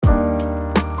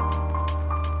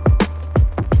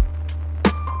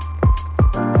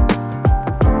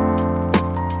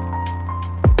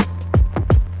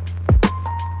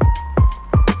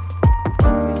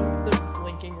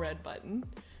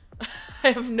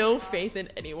I have no faith in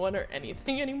anyone or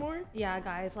anything anymore. Yeah,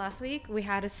 guys, last week we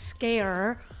had a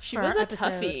scare. She for was our a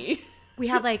episode. toughie. We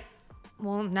had like,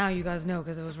 well, now you guys know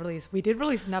because it was released. We did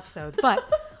release an episode, but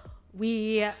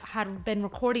we had been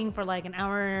recording for like an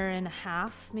hour and a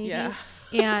half, maybe. Yeah.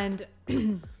 And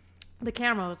the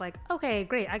camera was like, okay,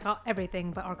 great, I got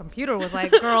everything. But our computer was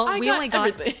like, girl, we only got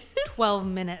everything. 12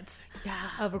 minutes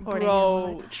of recording.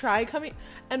 Bro, Like, try coming.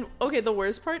 And okay, the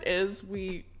worst part is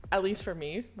at least for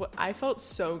me, I felt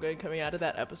so good coming out of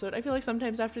that episode. I feel like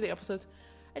sometimes after the episodes,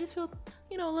 I just feel,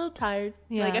 a little tired.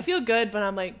 Yeah. Like I feel good, but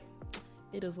I'm like,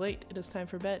 it is late. It is time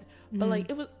for bed. But like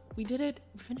we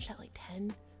finished at like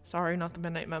 10. Sorry, not the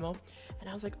midnight memo. And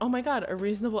I was like, oh my God, a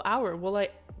reasonable hour. Will I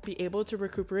be able to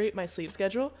recuperate my sleep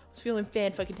schedule? I was feeling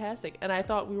fan-fucking-tastic. And I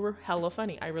thought we were hella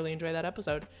funny. I really enjoyed that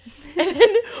episode. And then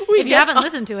if you haven't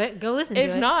listened to it, go listen to it.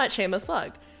 If not, shameless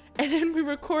plug. And then we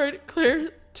record, Claire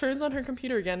turns on her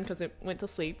computer again because it went to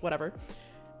sleep, whatever.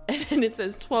 And then it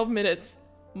says 12 minutes.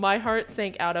 My heart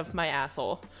sank out of my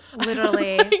asshole.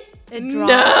 Literally, Like, it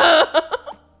dropped. no!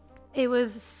 It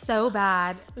was so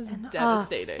bad. It was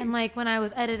devastating. And like when I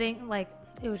was editing, like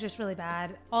it was just really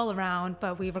bad all around.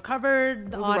 But we recovered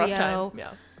the It was a rough audio. time.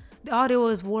 Yeah. The audio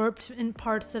was warped in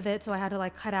parts of it, so I had to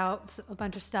like cut out a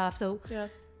bunch of stuff. So Yeah.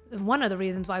 one of the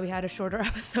reasons why we had a shorter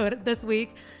episode this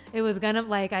week, it was gonna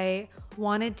like I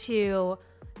wanted to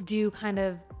do kind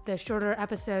of the shorter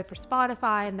episode for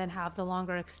Spotify and then have the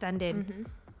longer extended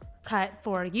cut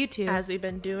for YouTube. As we've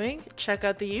been doing, check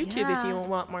out the YouTube if you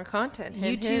want more content.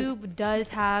 Hint, YouTube hint. does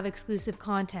have exclusive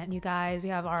content, you guys. We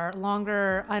have our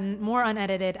longer, more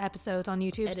unedited episodes on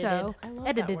YouTube. Edited. So I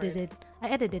love that word. I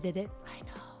edited it. I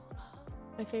know.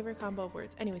 My favorite combo of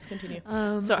words. Anyways, continue.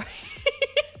 Um, Sorry.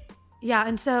 Yeah,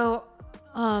 and so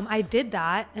I did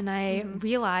that, and I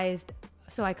realized.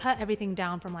 So I cut everything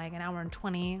down from like an hour and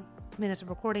 20 minutes of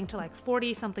recording to like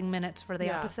 40 something minutes for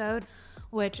the episode,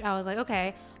 which I was like,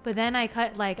 okay. But then I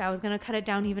I was gonna cut it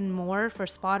down even more for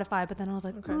Spotify, but then I was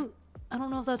like, "Ooh, I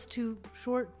don't know if that's too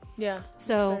short. Yeah.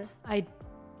 So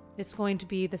it's going to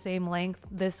be the same length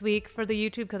this week for the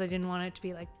YouTube because I didn't want it to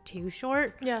be like too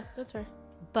short. Yeah, that's fair.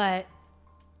 But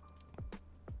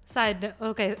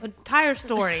entire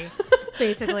story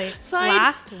basically.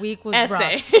 Last week was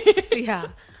essay. rough. Yeah,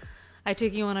 I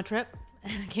took you on a trip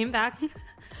and came back.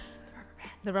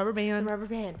 The rubber band. Rubber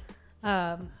band.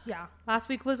 Yeah, last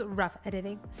week was rough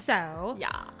editing. So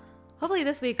Yeah. hopefully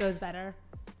this week goes better.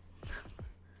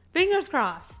 Fingers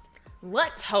crossed.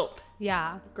 Let's hope.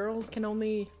 Yeah. Girls can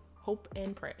only hope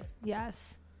and pray.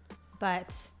 Yes.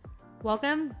 But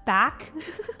welcome back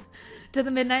to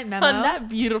the Midnight Memo. On that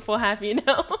beautiful happy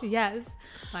note. Yes.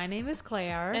 My name is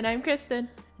Claire. And I'm Kristen.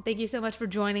 Thank you so much for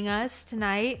joining us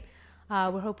tonight.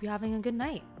 We hope you're having a good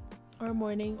night. Or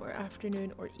morning, or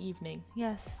afternoon, or evening.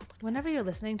 Yes. Whenever you're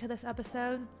listening to this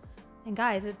episode. And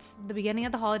guys, it's the beginning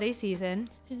of the holiday season.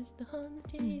 It's the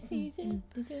holiday season.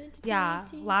 Yeah.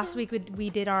 Last week we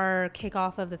did our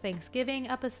kickoff of the Thanksgiving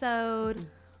episode.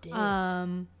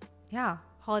 Yeah.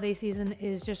 Holiday season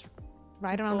is just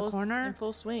right around the corner. In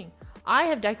full swing. I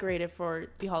have decorated for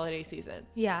the holiday season.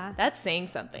 Yeah. That's saying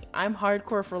something. I'm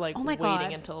hardcore for like my waiting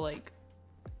God. until like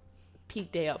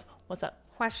peak day of. What's up?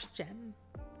 Question.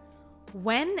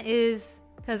 When is,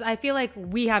 because I feel like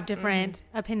we have different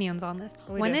opinions on this.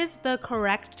 When do. is the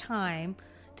correct time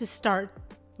to start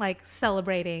like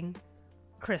celebrating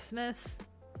Christmas?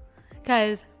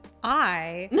 Because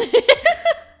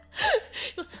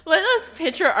Let us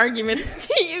pitch our arguments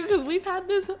to you because we've had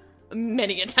this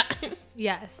many a times.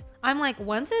 yes, I'm like,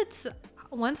 once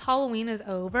Halloween is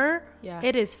over,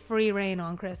 it is free reign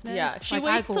on Christmas. Yeah, she Like,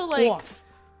 waits I go till like off.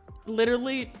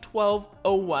 literally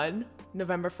 12:01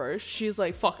 November 1st. She's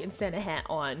like fucking Santa hat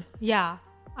on. Yeah.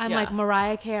 I'm Yeah. like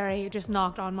Mariah Carey just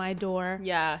knocked on my door.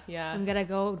 Yeah. I'm gonna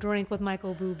go drink with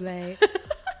Michael Bublé.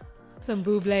 Some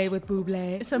Bublé with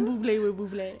Bublé. Some buble with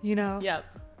buble. You know? Yep.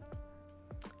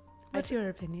 What's your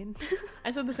opinion?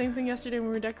 I said the same thing yesterday when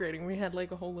we were decorating. We had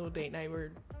like a whole little date night. We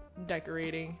were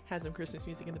decorating, had some Christmas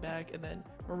music in the back, and then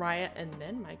Mariah and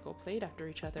then Michael played after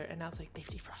each other, and I was like, they've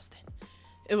defrosted.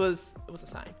 It was a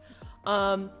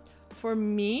sign. For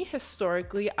me,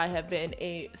 historically, I have been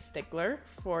a stickler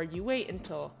for you wait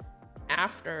until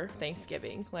after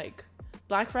Thanksgiving. Like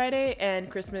Black Friday and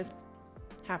Christmas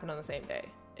happen on the same day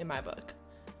in my book,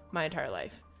 my entire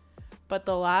life. But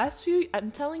the last few,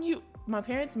 I'm telling you, my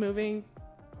parents moving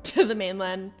to the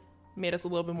mainland made us a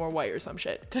little bit more white or some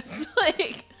shit. Because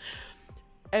like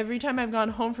every time I've gone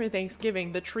home for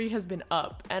Thanksgiving, the tree has been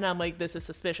up, and I'm like, this is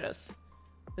suspicious.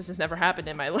 This has never happened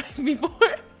in my life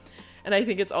before. And I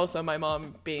think it's also my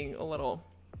mom being a little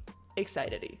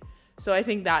excited-y. So I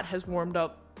think that has warmed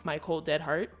up my cold, dead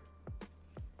heart.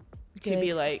 to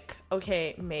be like,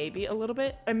 okay, maybe a little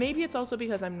bit. And maybe it's also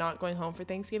because I'm not going home for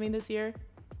Thanksgiving this year.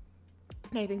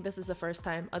 And I think this is the first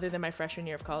time, other than my freshman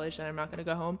year of college, that I'm not going to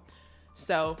go home.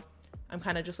 So I'm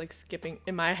kind of just like skipping,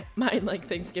 in my mind, like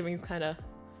Thanksgiving kind of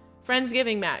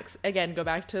Friendsgiving max. Again, go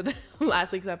back to the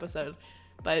last week's episode.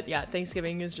 But yeah,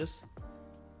 Thanksgiving is just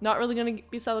not really going to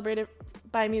be celebrated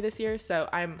by me this year. So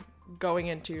I'm going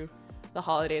into the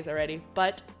holidays already.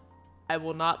 But I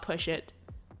will not push it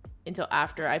until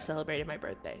after I've celebrated my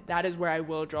birthday. That is where I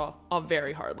will draw a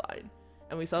very hard line.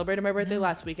 And we celebrated my birthday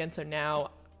last weekend, so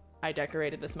now I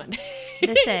decorated this Monday.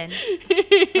 Listen,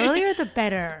 earlier the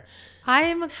better.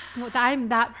 I'm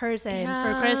that person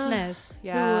for Christmas.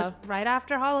 Yeah. Who was right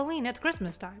after Halloween. It's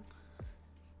Christmas time.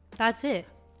 That's it.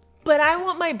 But I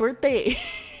want my birthday.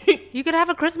 You could have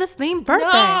a Christmas themed birthday.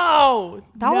 No!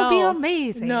 That would be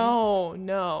amazing.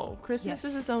 No. Christmas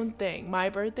is its own thing. My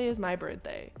birthday is my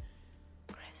birthday.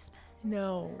 Christmas.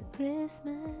 No.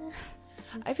 Christmas.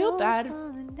 I feel bad.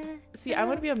 See, I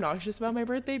want to be obnoxious about my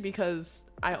birthday because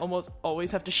I almost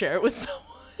always have to share it with someone.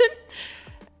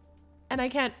 And I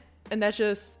can't, and that's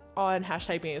just on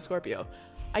hashtag being a Scorpio.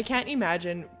 I can't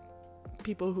imagine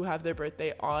people who have their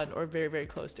birthday on or very, very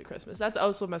close to Christmas. That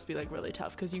also must be like really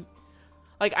tough because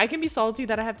I can be salty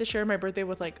that I have to share my birthday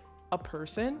with like a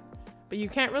person, but you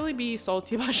can't really be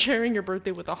salty about sharing your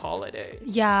birthday with a holiday.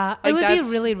 Yeah, like, it would be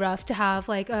really rough to have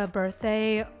like a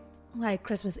birthday like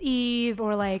Christmas Eve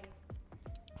or like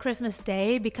Christmas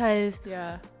Day because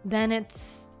then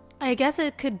I guess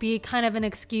it could be kind of an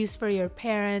excuse for your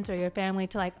parents or your family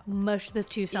to like mush the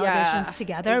two celebrations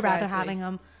together rather having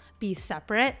them be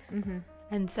separate. Mm-hmm.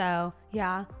 And so,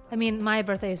 yeah, I mean, my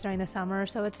birthday is during the summer,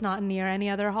 so it's not near any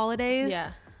other holidays,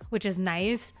 which is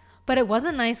nice. But it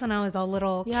wasn't nice when I was a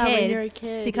little kid. When you're a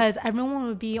kid. Because everyone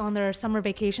would be on their summer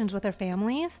vacations with their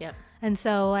families. Yep. And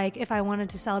so, like, if I wanted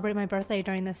to celebrate my birthday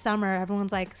during the summer,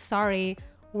 everyone's like, sorry,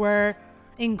 we're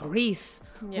in Greece.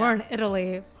 Yeah. We're in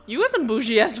Italy. You got some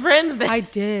bougie-ass friends then. I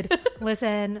did.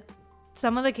 Listen,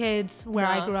 some of the kids where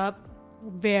I grew up,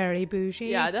 very bougie.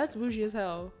 Yeah, that's bougie as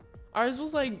hell. Ours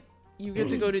was like, you get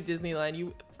to go to Disneyland,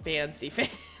 you fancy.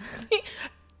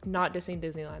 Not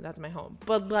Disneyland, that's my home.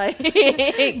 But like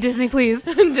Disney, please.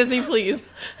 Disney, please.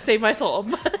 Save my soul.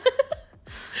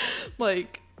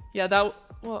 Like, yeah,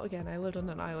 well, again, I lived on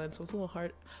an island, so it's a little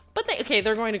hard. But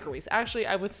they're going to Greece. Actually,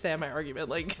 I would stand my argument,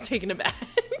 like, taking it back.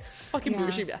 Fucking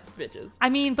bougie ass bitches.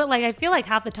 I mean, but like, I feel like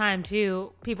half the time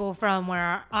too, people from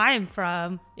where I'm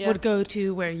from would go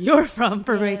to where you're from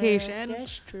for vacation.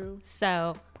 That's true.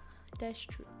 So. That's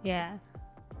true. Yeah.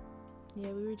 Yeah,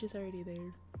 we were just already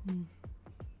there.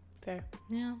 Fair.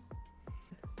 Yeah.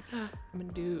 I'm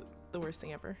gonna do the worst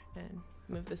thing ever and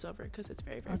move this over because it's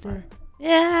very, very far.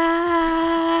 Yeah.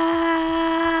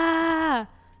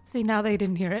 See, now they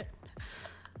didn't hear it.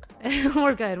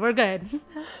 We're good.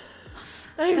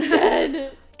 I'm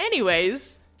dead.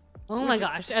 Anyways. Oh my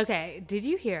gosh. Okay. Did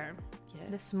you hear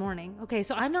this morning? Okay,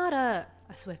 so I'm not a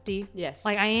Swiftie. Yes.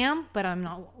 Like I am, but I'm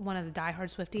not one of the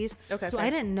diehard Swifties. Okay. So I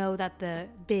didn't know that the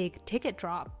big ticket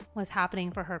drop was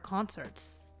happening for her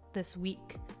concerts this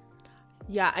week.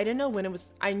 Yeah, I didn't know when it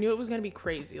was. I knew it was going to be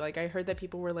crazy. Like I heard that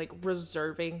people were like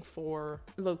reserving for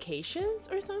locations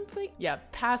or something. Yeah,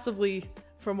 passively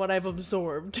from what I've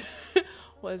absorbed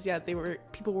was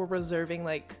people were reserving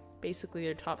like basically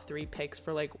their top 3 picks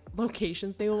for like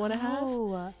locations they would want to have.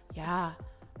 Oh. Yeah.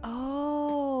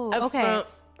 Oh. Okay.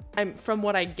 From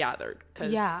what I gathered,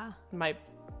 because my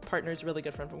partner's really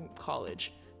good friend from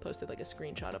college posted like a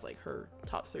screenshot of like her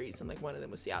top 3s, and like one of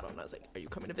them was Seattle, and I was like, "Are you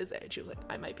coming to visit?" And she was like,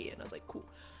 "I might be," and I was like, "Cool."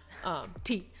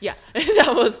 Yeah,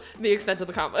 that was the extent of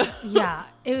the combo. Yeah,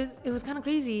 it was kind of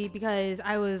crazy because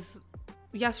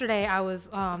yesterday I was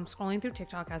scrolling through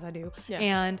TikTok as I do,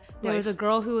 and there was a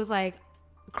girl who was like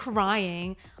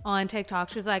crying on TikTok.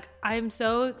 She's like, I'm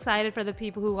so excited for the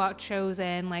people who got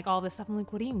chosen, like all this stuff. I'm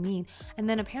like, what do you mean? And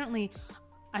then apparently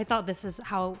I thought this is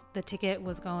how the ticket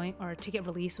was going, or ticket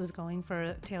release was going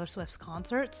for Taylor Swift's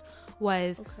concerts,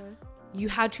 was you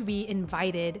had to be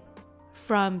invited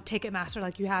from Ticketmaster.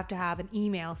 Like you have to have an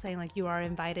email saying like you are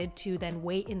invited to then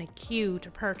wait in a queue to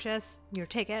purchase your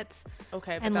tickets.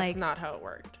 Okay, but that's not how it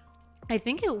worked. I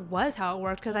think it was how it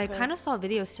worked because I kind of saw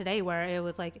videos today where it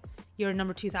was like you're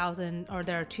number 2,000 or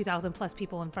there are 2,000 plus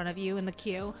people in front of you in the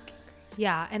queue.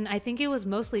 Yeah, and I think it was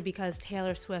mostly because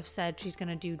Taylor Swift said she's going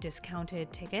to do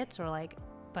discounted tickets or like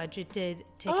budgeted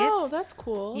tickets. Oh, that's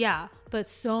cool. Yeah, but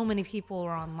so many people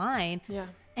were online. Yeah.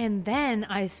 And then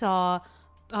I saw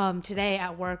today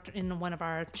at work in one of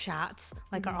our chats,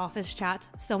 like our office chats,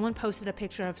 someone posted a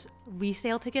picture of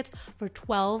resale tickets for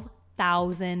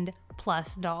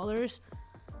 $12,000+.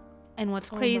 And what's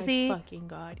crazy? Oh my fucking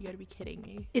God. You gotta be kidding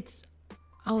me.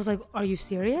 I was like, are you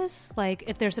serious? Like,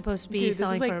 if they're supposed to be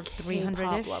selling this is for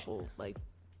 300-ish level, like,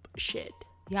 shit.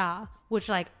 Yeah, which,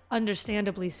 like,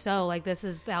 understandably so. Like, this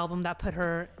is the album that put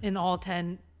her in all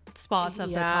 10 spots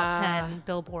of the top 10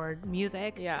 Billboard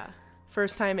music. Yeah.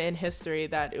 First time in history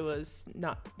that there was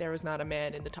not a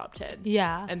man in the top 10.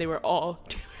 Yeah. And they were all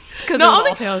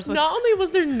not only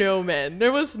was there no men,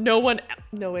 there was no one.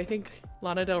 No, I think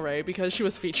Lana Del Rey, because she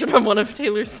was featured on one of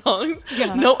Taylor's songs.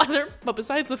 Yeah. No other, but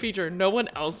besides the feature, no one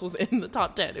else was in the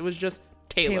top 10. It was just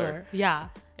Taylor. Yeah.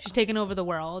 She's taken over the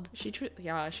world. She's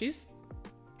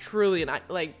truly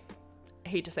I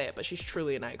hate to say it, but she's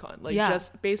truly an icon. Like,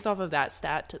 just based off of that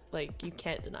stat, like, you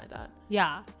can't deny that.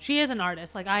 Yeah. She is an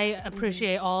artist. Like, I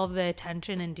appreciate all of the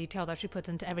attention and detail that she puts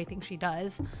into everything she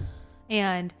does.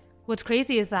 And what's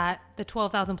crazy is that the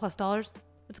 $12,000+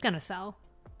 it's gonna sell.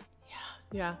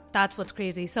 Yeah. That's what's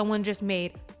crazy. Someone just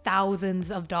made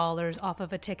thousands of dollars off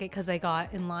of a ticket because they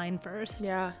got in line first.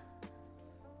 Yeah.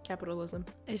 Capitalism.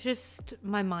 It's just,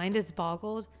 my mind is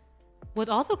boggled. What's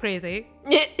also crazy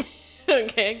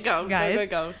okay, guys,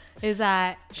 go. Is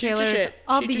that Taylor's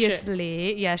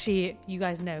obviously, you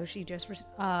guys know, she just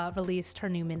released her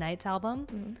new Midnights album.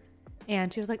 Mm-hmm.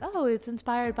 And she was like, oh, it's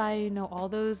inspired by, all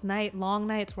those long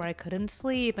nights where I couldn't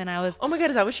sleep. And I was... Oh my God,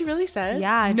 is that what she really said?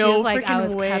 Yeah. And she was like, I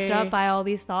was kept up by all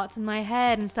these thoughts in my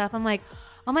head and stuff. I'm like,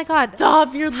 oh my God.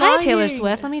 Stop, you're lying. Hi, Taylor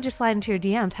Swift. Let me just slide into your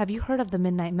DMs. Have you heard of the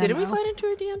Midnight Memo? Didn't we slide into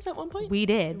her DMs at one point? We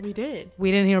did. We did.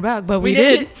 We didn't hear back, but we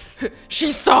did.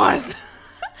 She saw us.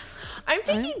 I'm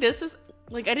taking this as...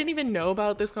 Like, I didn't even know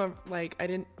about this. I've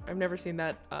never seen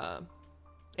that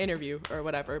interview or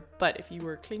whatever. But if you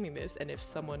were claiming this, and if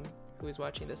someone... who is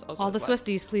watching this also all the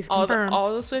Swifties, please confirm.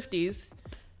 All the Swifties.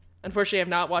 Unfortunately, I've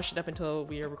not watched it up until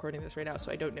we are recording this right now,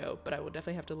 so I don't know, but I will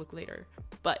definitely have to look later.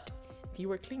 But if you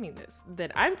were claiming this,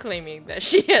 then I'm claiming that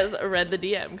she has read the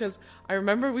DM, because I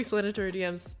remember we slid into her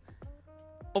DMs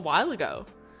a while ago.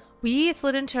 We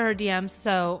slid into her DMs,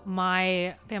 so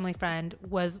my family friend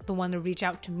was the one to reach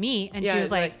out to me, and she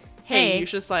was like, hey, you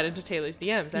should slide into Taylor's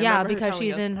DMs. Because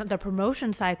she's in the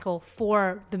promotion cycle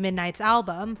for the Midnights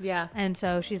album. Yeah. And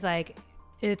so she's like,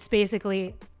 it's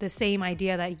basically the same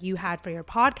idea that you had for your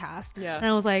podcast. Yeah. And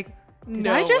I was like, did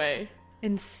I just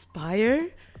inspire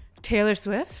Taylor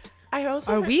Swift?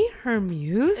 Are we her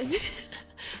muse?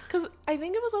 Because I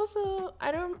think it was also,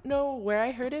 I don't know where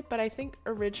I heard it, but I think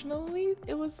originally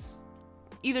it was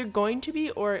either going to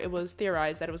be, or it was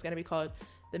theorized that it was going to be called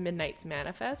The Midnights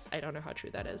Manifest. I don't know how true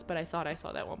that is, but I thought I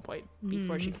saw that one point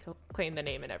before she claimed the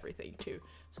name and everything too.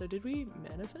 So did we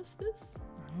manifest this?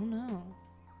 I don't know.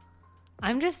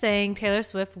 I'm just saying Taylor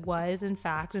Swift was in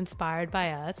fact inspired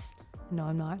by us. No,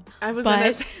 I'm not. I was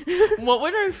gonna say, what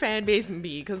would our fan base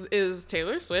be? Because is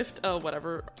Taylor Swift,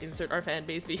 whatever, insert our fan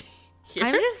base be here?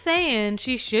 I'm just saying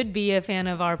she should be a fan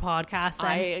of our podcast then.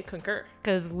 I concur.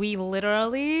 Because we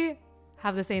literally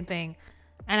have the same thing.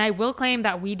 And I will claim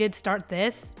that we did start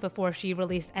this before she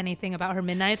released anything about her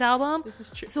Midnights album. This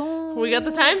is true. So we got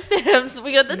the timestamps.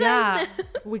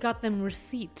 We got them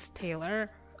receipts, Taylor.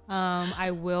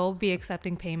 I will be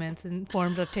accepting payments in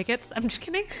forms of tickets. I'm just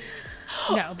kidding.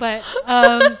 No, but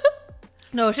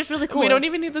no, it's just really cool. We don't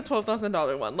even need the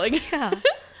 $12,000 one. Yeah.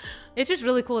 It's just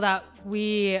really cool that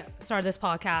we started this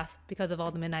podcast because of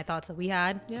all the midnight thoughts that we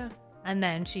had. Yeah. And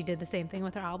then she did the same thing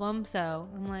with her album. So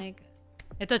I'm like,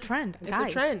 it's a trend, guys.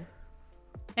 It's a trend.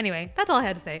 Anyway, that's all I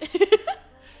had to say.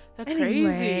 That's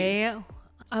crazy.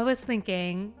 I was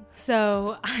thinking,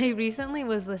 so I recently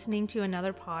was listening to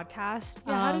another podcast.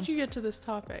 Yeah, how did you get to this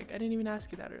topic? I didn't even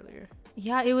ask you that earlier.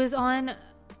 Yeah, it was on...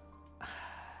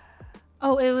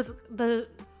 Oh, it was... The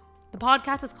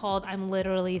podcast is called I'm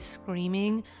Literally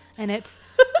Screaming. And it's...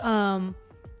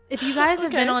 if you guys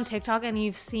have been on TikTok and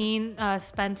you've seen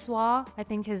Spensois, I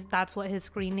think that's what his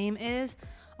screen name is.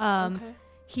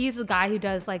 He's the guy who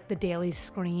does like the daily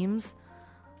screams.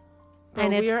 Bro,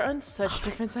 and we are on such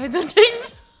different sides of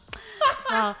TikTok.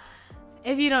 Well,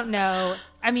 if you don't know,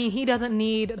 I mean, he doesn't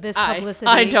need this publicity.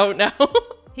 I don't know.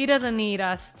 He doesn't need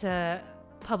us to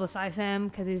publicize him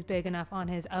because he's big enough on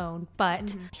his own.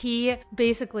 But he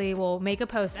basically will make a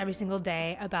post every single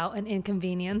day about an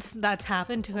inconvenience that's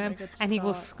happened to him. And he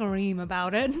will scream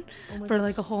about it for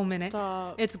like a whole minute.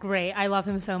 It's great. I love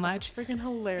him so much. That's freaking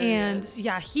hilarious. And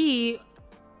yeah, he...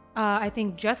 I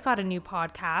think just got a new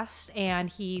podcast, and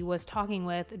he was talking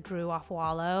with Drew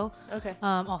Afwalo,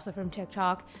 also from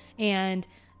TikTok, and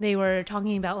they were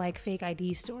talking about like fake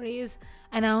ID stories,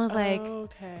 and I was like,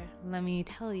 let me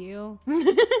tell you,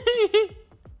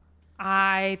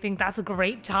 I think that's a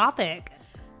great topic.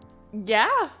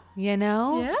 Yeah. You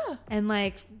know? Yeah. And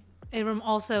like,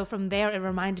 also from there, it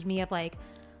reminded me of like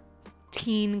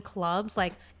teen clubs.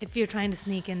 Like if you're trying to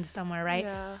sneak in somewhere, right?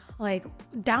 Yeah. Like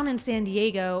down in San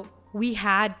Diego, we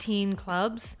had teen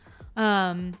clubs,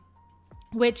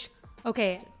 which,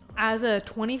 okay, as a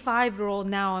 25-year-old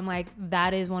now, I'm like,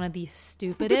 that is one of the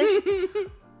stupidest,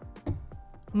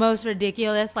 most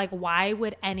ridiculous. Like, why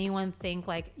would anyone think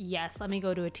like, yes, let me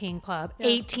go to a teen club? Yeah.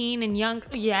 18 and young.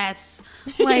 Yes.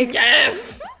 Like,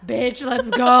 yes, bitch, let's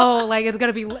go. Like, it's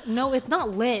going to be, no, it's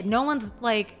not lit. No one's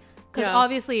like, because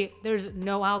obviously there's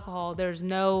no alcohol. There's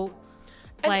no,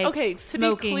 like, okay,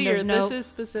 smoking. To be clear, this is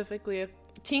specifically a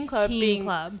teen club.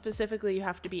 Club. Specifically, you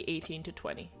have to be 18 to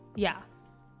 20. Yeah.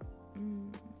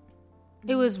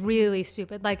 It was really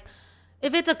stupid. Like,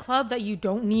 if it's a club that you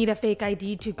don't need a fake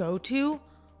ID to go to,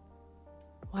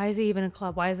 why is it even a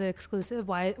club? Why is it exclusive?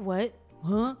 Why? What?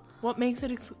 Huh? What makes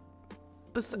it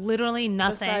literally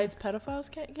nothing. Besides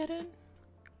pedophiles can't get in?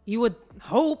 You would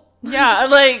hope. Yeah,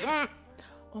 like,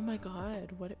 oh my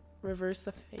God, what? Reverse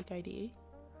the fake ID?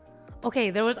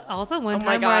 Okay, there was also one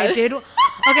time where I did.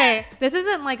 Okay, this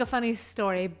isn't like a funny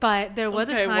story, but there was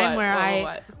a time where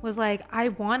I was like, I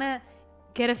want to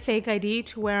get a fake ID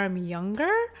to where I'm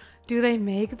younger. Do they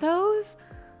make those?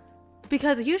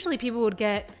 Because usually people would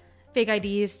get fake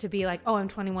IDs to be like, oh, I'm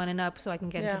 21 and up so I can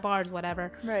get into bars,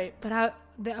 whatever. Right. But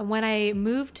when I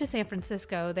moved to San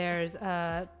Francisco, there's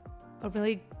a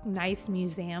really nice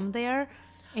museum there.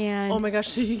 And oh my gosh,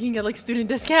 so you can get like student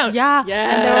discount. Yeah.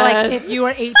 Yes. And they were like,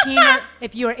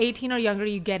 if you are 18 or younger,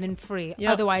 you get in free.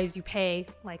 Yep. Otherwise you pay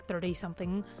like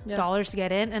 $30-something to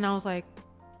get in. And I was like,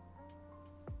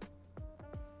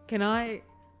 can I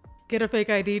get a fake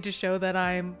ID to show that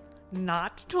I'm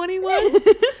not 21?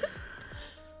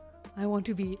 I want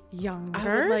to be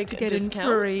younger to get in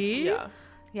free. Yeah.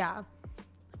 Yeah.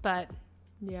 But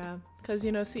yeah. Because,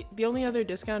 you know, the only other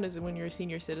discount is when you're a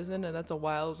senior citizen, and that's a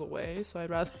whiles away. So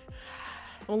I'd rather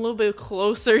I'm a little bit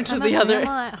closer to the other.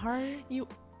 At heart.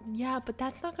 Yeah, but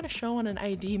that's not going to show on an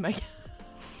ID, my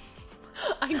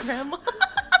I'm grandma.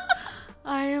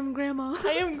 I am grandma.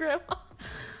 I am grandma.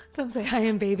 Some say I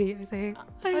am baby. I say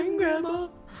I am grandma.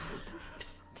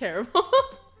 Terrible.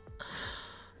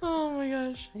 Oh my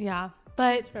gosh. Yeah,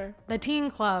 but the teen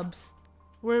clubs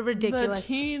were ridiculous.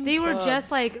 They were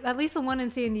just like, at least the one in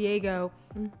San Diego.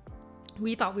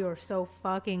 We thought we were so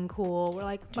fucking cool. We're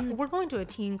like, dude, we're going to a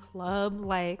teen club.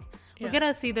 Like, we're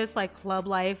gonna see this like club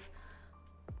life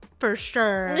for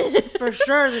sure. For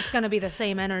sure, it's gonna be the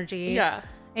same energy. Yeah.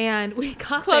 And we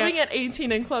got clubbing at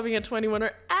 18 and clubbing at 21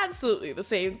 are absolutely the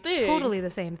same thing. Totally the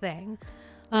same thing.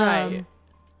 Right.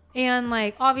 And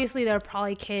like, obviously there are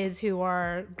probably kids who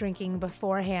are drinking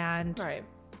beforehand. Right.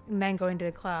 And then going to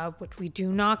the club, which we do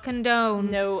not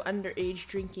condone. No underage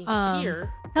drinking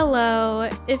here. Hello.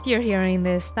 If you're hearing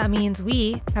this, that means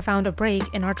we have found a break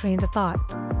in our trains of thought.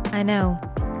 I know.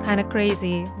 Kind of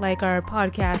crazy. Like our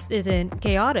podcast isn't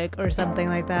chaotic or something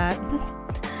like that.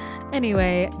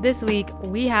 Anyway, this week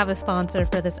we have a sponsor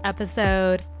for this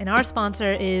episode, and our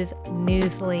sponsor is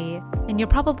Newsly. And you're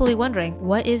probably wondering,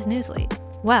 what is Newsly?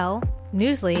 Well,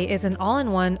 Newsly is an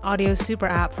all-in-one audio super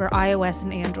app for iOS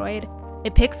and Android.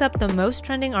 It picks up the most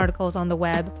trending articles on the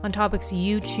web on topics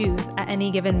you choose at any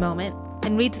given moment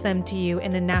and reads them to you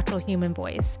in a natural human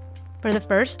voice. For the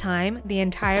first time, the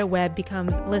entire web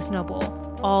becomes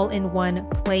listenable, all in one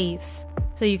place.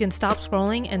 So you can stop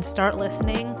scrolling and start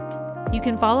listening. You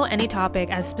can follow any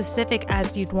topic as specific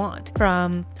as you'd want,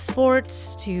 from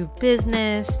sports to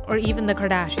business or even the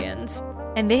Kardashians.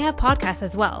 And they have podcasts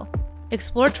as well.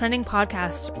 Explore trending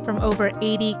podcasts from over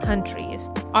 80 countries.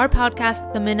 Our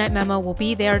podcast, The Midnight Memo, will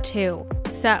be there too.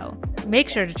 So make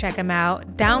sure to check them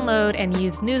out, download and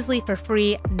use Newsly for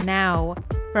free now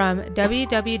from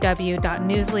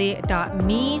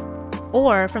www.newsly.me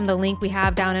or from the link we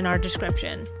have down in our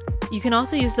description. You can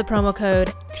also use the promo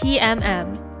code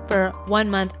TMM for 1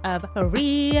 month of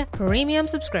free premium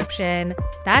subscription.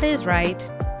 That is right.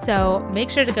 So make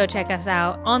sure to go check us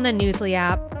out on the Newsly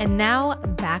app. And now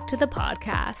back to the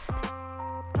podcast.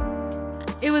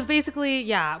 It was basically,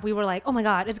 we were like, oh my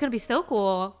God, it's going to be so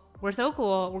cool. We're so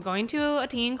cool. We're going to a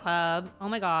teen club. Oh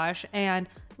my gosh. And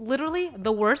literally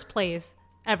the worst place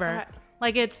ever.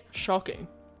 Like, it's shocking.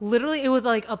 Literally, it was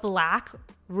like a black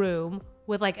room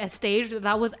with like a stage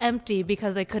that was empty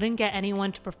because they couldn't get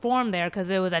anyone to perform there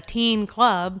because it was a teen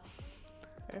club.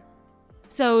 Okay.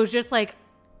 So it was just like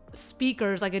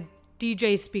speakers, like a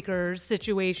DJ speakers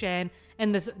situation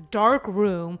in this dark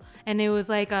room. And it was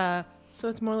like so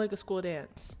it's more like a school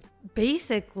dance.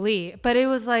 Basically. But it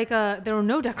was like there were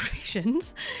no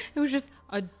decorations. It was just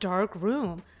a dark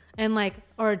room and like,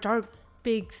 or a dark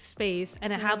big space.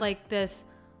 And it had like this,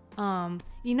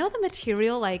 You know the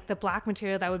material, like the black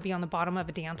material that would be on the bottom of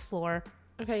a dance floor?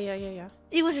 Okay, yeah.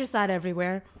 It was just that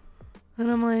everywhere.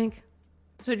 And I'm like...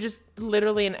 So just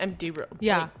literally an empty room.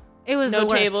 Yeah. Like, it was no the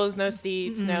worst. tables, no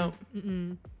seats, no...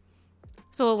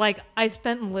 So, like, I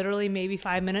spent literally maybe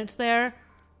 5 minutes there.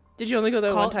 Did you only go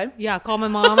there one time? Yeah, call my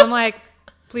mom. I'm like,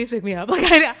 please pick me up.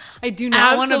 Like, I do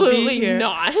not want to be here. Absolutely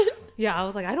not. Yeah, I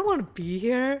was like, I don't want to be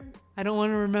here. I don't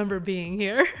want to remember being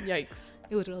here. Yikes.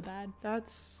 It was real bad.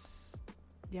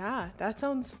 Yeah, that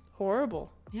sounds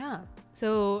horrible. Yeah.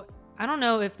 So, I don't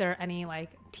know if there are any, like,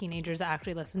 teenagers that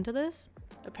actually listen to this.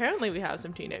 Apparently we have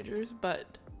some teenagers, but...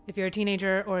 If you're a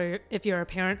teenager or if you're a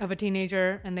parent of a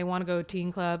teenager and they want to go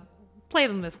teen club, play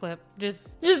them this clip. Just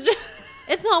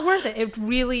it's not worth it. It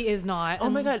really is not. Oh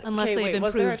my god! Unless they've improved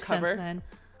was there a cover? since then.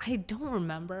 I don't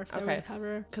remember if there was a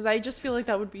cover. Because I just feel like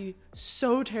that would be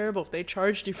so terrible if they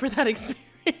charged you for that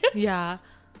experience. Yeah.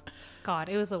 God,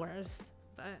 it was the worst.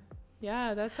 But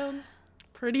yeah, that sounds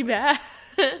pretty bad.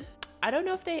 I don't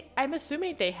know if I'm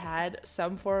assuming they had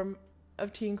some form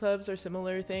of teen clubs or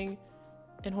similar thing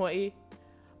in Hawaii.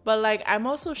 But like, I'm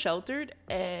also sheltered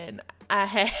and I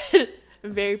had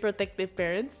very protective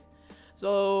parents.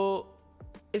 So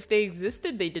if they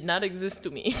existed, they did not exist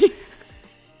to me.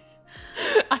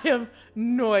 I have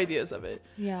no ideas of it.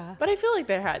 yeah. But I feel like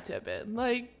there had to have been.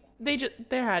 Like,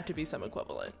 there had to be some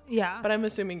equivalent. Yeah. But I'm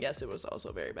assuming, yes, it was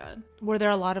also very bad. Were there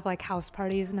a lot of like house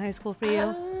parties in high school for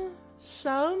you?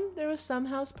 There was some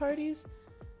house parties.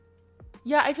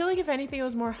 Yeah, I feel like if anything, it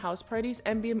was more house parties,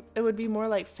 and it would be more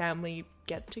like family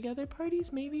get-together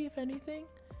parties, maybe, if anything.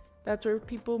 That's where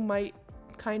people might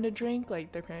kind of drink,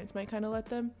 like their parents might kind of let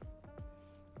them.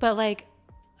 But like,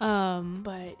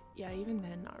 but yeah, even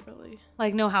then, not really.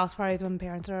 like no house parties when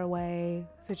parents are away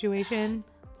situation.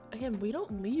 Again, we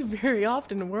don't leave very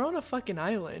often. We're on a fucking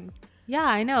island. Yeah,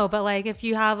 I know. But like, if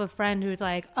you have a friend who's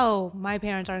like, oh, my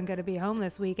parents aren't going to be home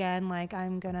this weekend, like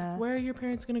I'm going to... Where are your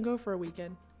parents going to go for a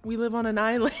weekend? We live on an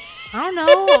island. I don't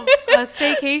know. A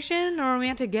staycation or a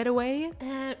romantic getaway?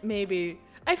 Maybe.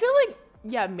 I feel like,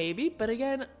 yeah, maybe. But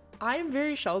again, I am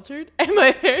very sheltered and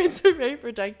my parents are very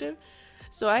protective.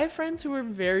 So I have friends who are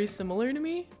very similar to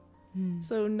me.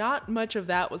 So not much of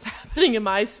that was happening in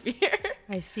my sphere.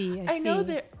 I see. I know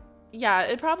that, yeah,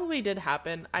 it probably did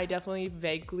happen. I definitely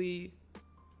vaguely,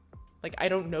 like, I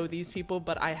don't know these people,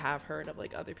 but I have heard of,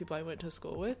 like, other people I went to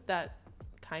school with that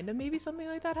kind of maybe something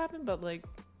like that happened, but, like,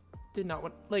 did not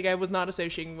want, like, I was not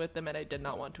associating with them and I did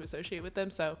not want to associate with them,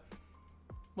 so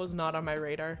was not on my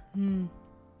radar.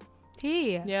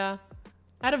 Yeah.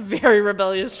 I had a very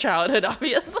rebellious childhood,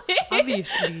 obviously.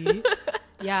 Obviously.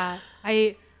 Yeah.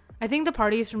 I think the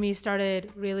parties for me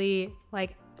started really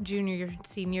like junior year,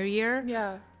 senior year.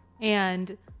 Yeah.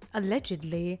 And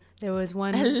allegedly there was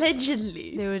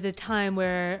a time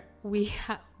where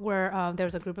there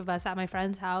was a group of us at my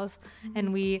friend's house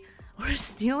and we were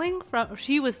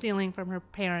she was stealing from her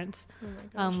parents'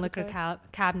 liquor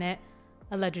cabinet,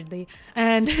 allegedly.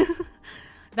 And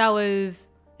that was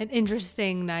an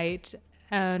interesting night.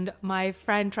 And my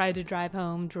friend tried to drive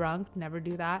home drunk. Never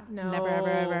do that. No. Never, ever,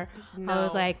 ever. No. I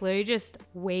was like, literally just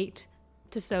wait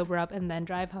to sober up and then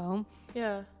drive home.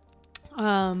 Yeah.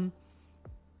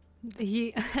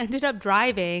 He ended up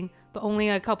driving, but only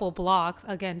a couple blocks.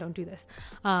 Again, don't do this.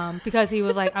 Because he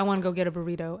was like, I want to go get a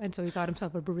burrito. And so he got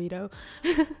himself a burrito.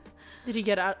 Did he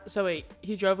get out? So wait,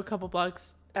 he drove a couple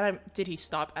blocks. And did he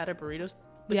stop at a burrito?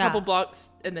 The couple blocks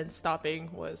and then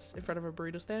stopping was in front of a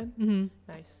burrito stand? Mm-hmm.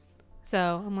 Nice.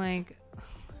 So I'm like,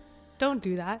 don't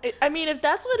do that. I mean, if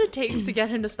that's what it takes to get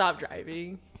him to stop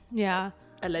driving. Yeah.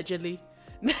 Allegedly.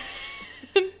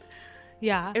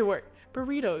 Yeah. It worked.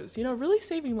 Burritos, really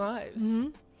saving lives. Mm-hmm.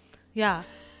 Yeah.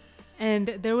 And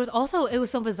there was also, it was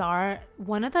so bizarre.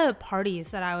 One of the parties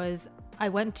that I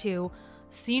went to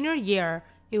senior year,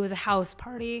 it was a house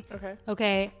party.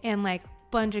 Okay. And like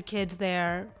bunch of kids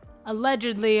there,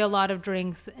 allegedly a lot of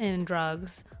drinks and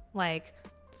drugs, like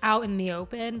out in the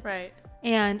open. Right.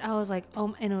 And I was like,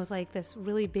 oh, and it was like this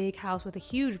really big house with a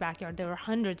huge backyard. There were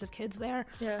hundreds of kids there.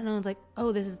 Yeah. And I was like,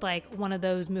 oh, this is like one of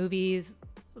those movies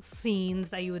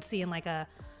scenes that you would see in like a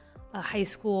high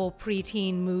school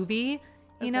preteen movie,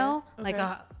 you know, like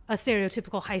a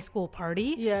stereotypical high school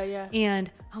party. Yeah.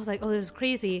 And I was like, oh, this is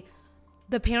crazy.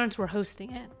 The parents were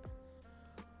hosting it.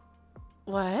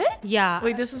 What? Yeah.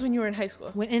 Wait, this is when you were in high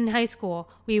school? In high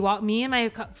school, me and my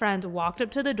friends walked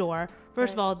up to the door.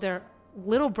 First of all, their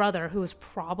little brother, who was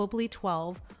probably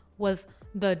 12, was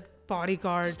the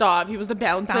bodyguard. Stop. He was the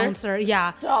bouncer.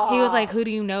 Yeah. Stop. He was like, who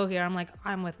do you know here? I'm like,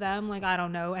 I'm with them. Like, I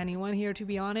don't know anyone here, to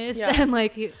be honest. Yeah. And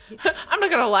like, I'm not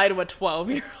going to lie to a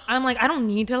 12-year-old. I'm like, I don't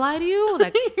need to lie to you.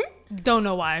 Like, don't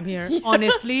know why I'm here,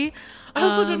 honestly. I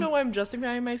also don't know why I'm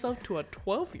justifying myself to a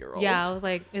 12-year-old. Yeah, I was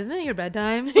like, isn't it your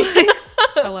bedtime?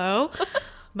 Hello?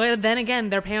 But then again,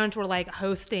 their parents were like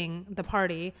hosting the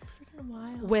party. It's freaking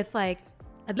wild. With like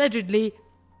allegedly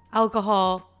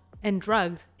alcohol and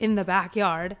drugs in the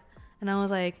backyard. And I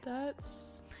was like,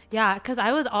 That's... yeah, because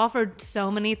I was offered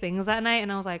so many things that night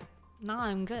and I was like, nah,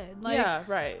 I'm good. Like, yeah,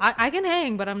 right. I can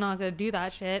hang, but I'm not going to do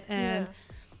that shit. And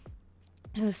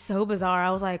it was so bizarre.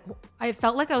 I was like, I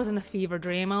felt like I was in a fever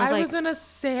dream. I was gonna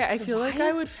say, I feel like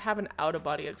I would have an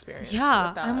out-of-body experience. Yeah,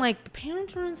 with that. I'm like, the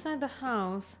parents are inside the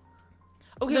house.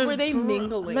 Okay, There's were they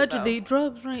mingling? Allegedly,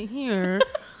 drugs right here.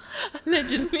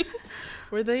 Allegedly.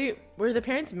 Were the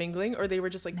parents mingling, or they were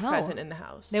just like No. present in the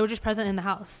house? They were just present in the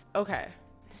house. Okay.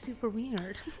 It's super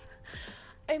weird.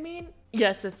 I mean,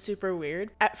 yes, that's super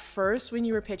weird. At first, when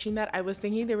you were pitching that, I was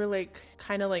thinking they were like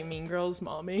kind of like Mean Girls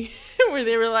Mommy, where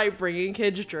they were like bringing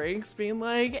kids drinks, being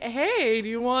like, "Hey, do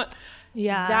you want?"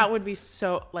 Yeah. That would be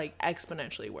so like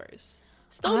exponentially worse.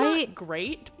 Still not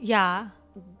great Yeah.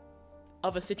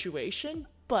 of a situation,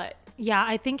 but Yeah,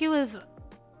 I think it was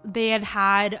they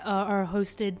had or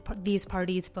hosted these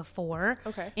parties before.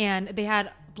 Okay. And they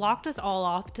had blocked us all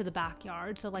off to the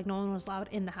backyard. So like no one was allowed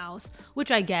in the house,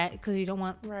 which I get because you don't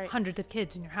want hundreds of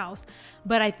kids in your house.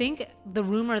 But I think the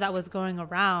rumor that was going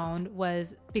around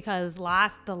was because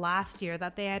the last year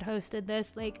that they had hosted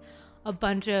this, like a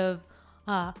bunch of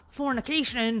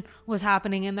fornication was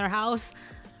happening in their house.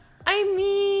 I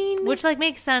mean, Which like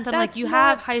makes sense. I'm like, you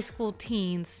have high school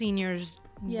teens, seniors,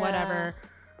 whatever,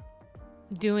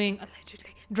 doing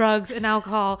allegedly drugs and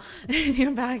alcohol in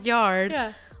your backyard.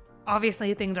 Yeah.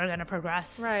 Obviously things are going to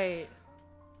progress. Right.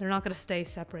 They're not going to stay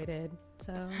separated.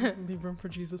 So Leave room for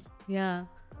Jesus. yeah.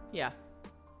 Yeah.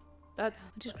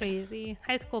 That's Which is crazy.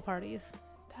 High school parties.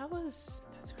 that's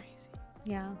crazy.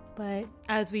 Yeah. But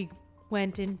as we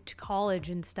went into college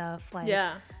and stuff, like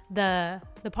the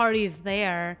parties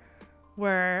there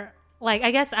were like,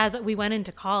 I guess as we went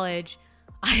into college,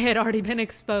 I had already been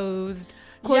exposed,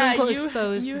 quote unquote,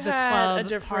 exposed to the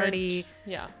club party,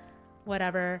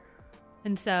 whatever.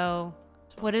 And so,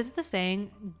 what is the saying?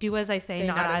 Do as I say,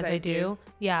 not as I do.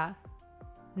 Yeah.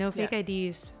 No fake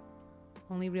IDs,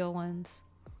 only real ones.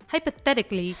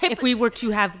 Hypothetically, if we were to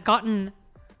have gotten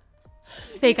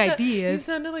fake ideas.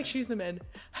 You sounded like she's the man.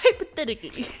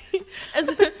 Hypothetically.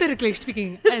 Hypothetically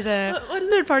speaking, as a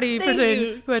third party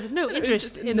person who has no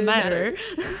interest in the matter.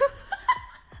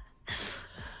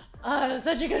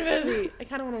 Such a good movie. I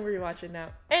kind of want to rewatch it now.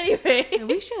 Anyway.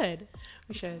 We should.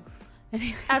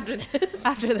 Anyway. After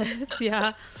this,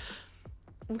 yeah.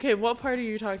 Okay, what part are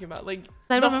you talking about? Like,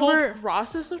 I the remember, whole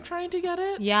process of trying to get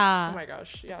it? Yeah. Oh my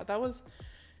gosh. Yeah,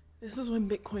 this was when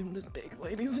Bitcoin was big,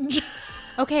 ladies and gentlemen.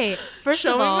 Okay, first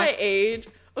Showing of all. my age.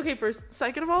 Okay,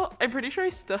 second of all, I'm pretty sure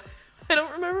I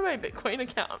don't remember my Bitcoin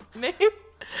account name.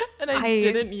 And I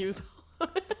didn't use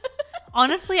it.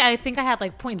 Honestly, I think I had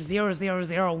like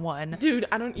 0.0001. Dude,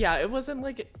 it wasn't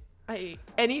like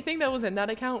anything that was in that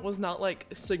account was not like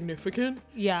significant.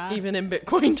 Yeah. Even in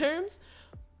Bitcoin terms.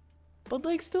 But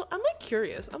like still, I'm like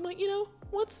curious. I'm like,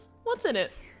 what's in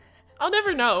it? I'll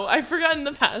never know. I've forgotten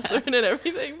the password and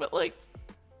everything, but like,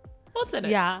 what's in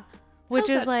it? Yeah. Which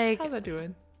is like, how's that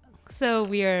doing? So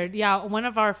weird. Yeah, one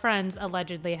of our friends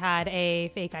allegedly had a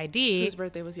fake ID. Whose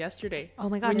birthday was yesterday. Oh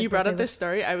my god. When you brought up this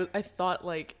story, I thought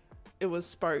like it was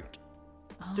sparked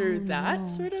through that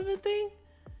sort of a thing.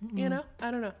 Mm-mm. You know?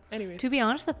 I don't know. Anyways. To be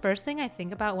honest, the first thing I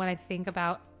think about when I think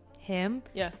about him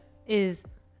is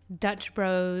Dutch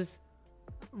Bros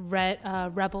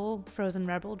frozen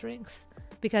rebel drinks.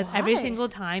 Because every single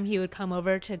time he would come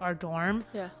over to our dorm,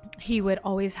 he would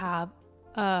always have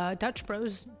a Dutch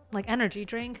Bros like energy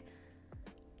drink.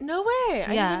 No way. I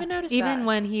didn't even notice that. Even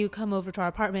when he would come over to our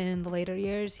apartment in the later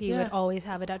years, he would always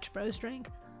have a Dutch Bros drink.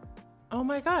 Oh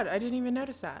my god, I didn't even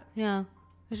notice that. Yeah.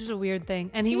 It's just a weird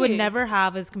thing. And he would never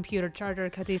have his computer charger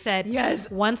because he said,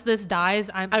 once this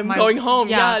dies, I'm going home.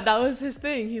 Yeah, that was his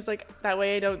thing. He's like, that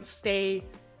way I don't stay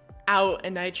out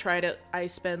and I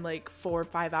spend like 4 or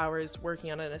 5 hours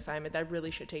working on an assignment that really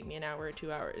should take me an hour or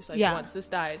 2 hours. Like once this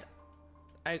dies,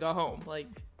 I go home. Like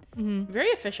very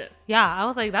efficient. Yeah, I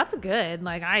was like, that's good.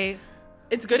 Like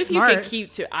it's good if you could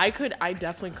keep to. I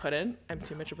definitely couldn't. I'm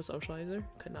too much of a socializer.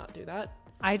 Could not do that.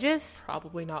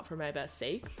 Probably not for my best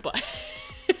sake, but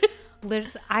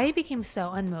I became so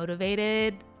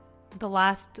unmotivated the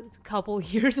last couple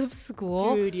years of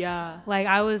school. Dude, yeah. Like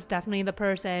I was definitely the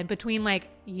person between like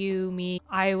you, me.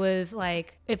 I was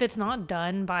like, if it's not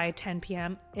done by 10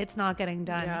 p.m., it's not getting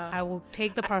done. Yeah. I will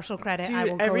take the partial credit. Dude, I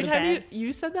will go every to time bed.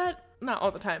 you said that, not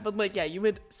all the time, but like, yeah, you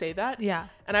would say that. Yeah.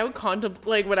 And I would contemplate,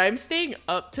 like, when I'm staying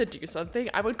up to do something,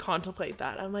 I would contemplate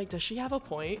that. I'm like, does she have a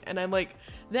point? And I'm like,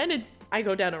 then I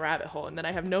go down a rabbit hole, and then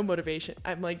I have no motivation.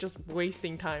 I'm like just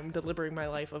wasting time deliberating my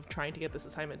life of trying to get this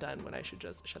assignment done when I should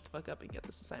just shut the fuck up and get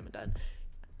this assignment done.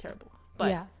 Terrible. But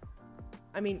yeah.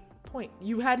 I mean, point.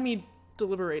 You had me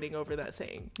deliberating over that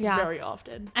saying very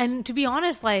often. And to be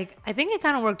honest, like, I think it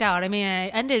kind of worked out. I mean, I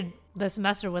ended the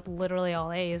semester with literally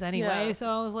all A's anyway, so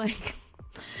I was like,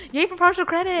 yay for partial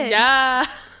credit. Yeah.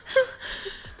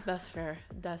 That's fair.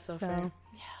 That's so fair.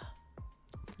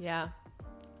 Yeah.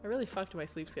 I really fucked my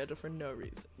sleep schedule for no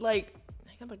reason. Like,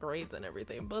 I got the grades and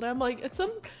everything, but I'm like, it's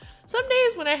some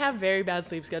days when I have very bad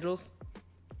sleep schedules,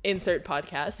 insert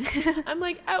podcast, I'm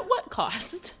like, at what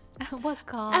cost? At what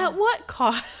cost? At what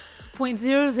cost?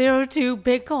 0.002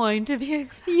 Bitcoin to be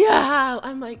exact. Yeah.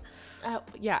 I'm like,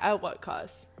 at what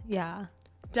cost? Yeah.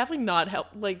 Definitely not help.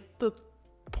 Like, the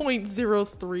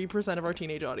 0.03% of our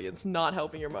teenage audience not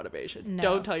helping your motivation. No.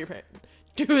 Don't tell your parents.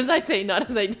 Do as I say, not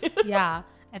as I do. Yeah.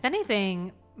 If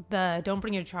anything, don't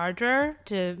bring your charger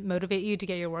to motivate you to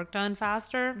get your work done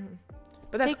faster. Mm-hmm.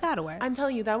 But take that away. I'm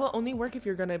telling you, that will only work if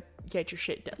you're gonna get your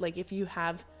shit done. Like, if you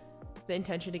have the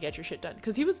intention to get your shit done.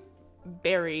 Because he was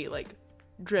very, like,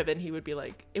 driven. He would be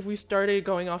like, if we started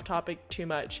going off topic too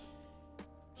much,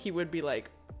 he would be like,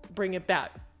 bring it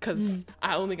back, because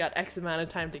I only got X amount of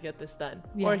time to get this done.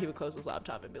 Yeah. Or he would close his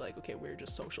laptop and be like, okay, we're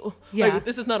just social. Yeah. Like,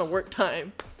 this is not a work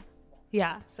time.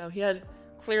 Yeah. So he had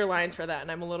clear lines for that,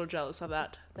 and I'm a little jealous of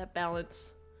that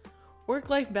balance.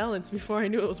 Work-life balance before I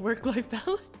knew it was work-life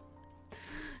balance.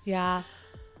 Yeah.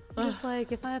 Just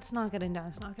like, if it's not getting done,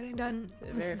 it's not getting done.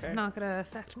 This is not going to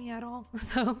affect me at all.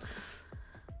 So,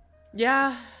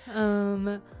 yeah.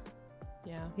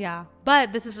 Yeah.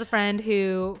 But this is the friend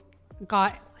who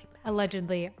got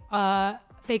allegedly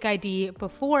fake ID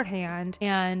beforehand,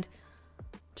 and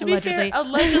to be fair,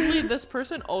 allegedly this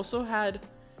person also had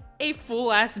a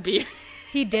full ass beard.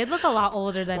 He did look a lot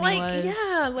older than he was.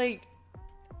 Yeah, like,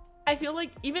 I feel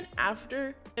like even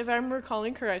after, if I'm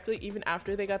recalling correctly, even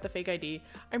after they got the fake ID,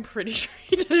 I'm pretty sure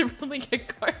he didn't really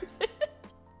get carded.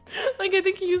 Like, I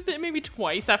think he used it maybe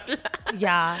twice after that.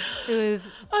 Yeah, I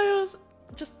was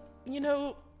just,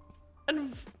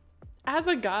 and as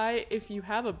a guy, if you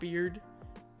have a beard,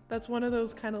 that's one of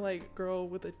those kind of like girl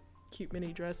with a cute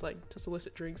mini dress, like, to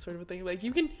solicit drinks sort of a thing. Like,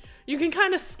 you can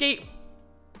kind of skate.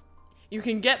 You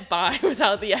can get by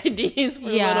without the IDs for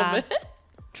a little bit.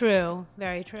 True.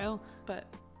 Very true. But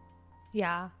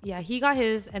yeah, he got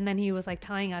his, and then he was like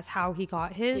telling us how he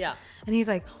got his. Yeah. And he's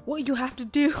like, what you have to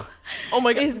do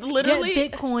is literally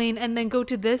get Bitcoin and then go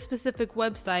to this specific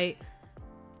website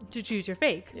to choose your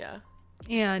fake. Yeah.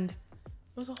 And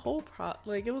it was a whole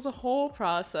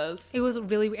process. It was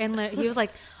really, and he was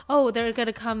like, "Oh, they're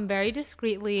gonna come very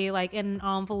discreetly, like in an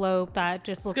envelope that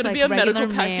just looks like regular mail." It's gonna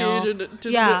be a medical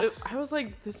package. I was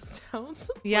like, "This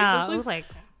sounds." Yeah, it was like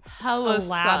hella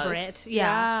elaborate. Sus.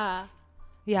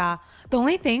 Yeah. The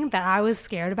only thing that I was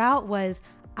scared about was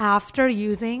after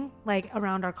using, like,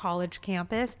 around our college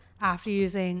campus, after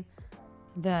using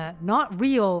the not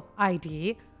real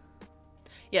ID.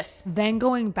 Yes. Then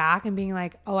going back and being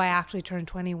like, oh, I actually turned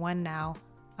 21 now.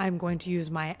 I'm going to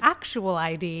use my actual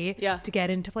ID to get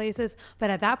into places. But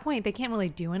at that point, they can't really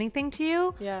do anything to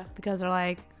you. Yeah. Because they're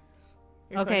like,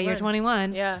 you're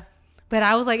 21. Yeah. But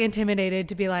I was like intimidated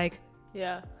to be like.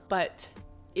 Yeah. But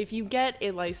if you get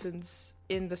a license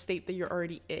in the state that you're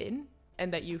already in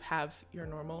and that you have your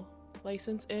normal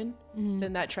license in,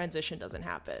 then that transition doesn't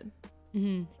happen.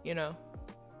 Mm-hmm.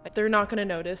 Like, they're not going to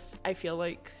notice, I feel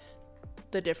like,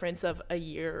 the difference of a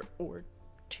year or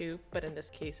two, but in this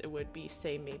case it would be,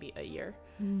 say, maybe a year,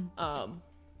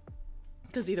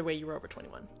 because either way you were over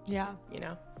 21.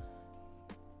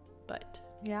 But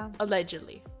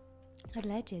allegedly.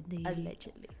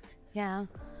 Yeah,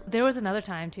 there was another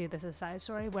time too, this is a side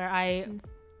story, where I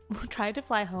tried to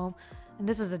fly home, and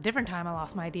this was a different time I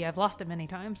lost my ID. I've lost it many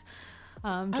times.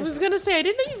 I was gonna say, I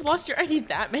didn't know you've lost your ID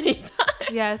that many times.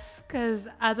 Yes, because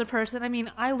as a person, I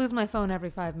mean, I lose my phone every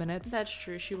 5 minutes. That's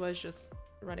true. She was just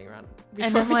running around.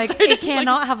 And I'm like, it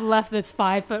cannot have left this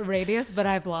 5-foot radius, but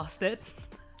I've lost it.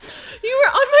 You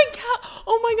were on my couch.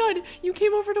 Oh my God. You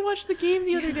came over to watch the game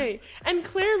the other day. And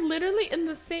Claire literally in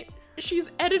the same, she's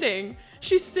editing.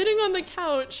 She's sitting on the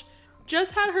couch,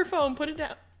 just had her phone, put it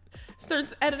down,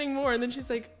 starts editing more. And then she's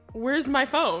like, where's my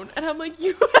phone? And I'm like,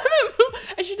 you haven't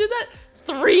moved. And she did that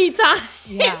 3 times.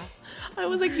 Yeah. I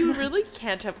was like, you really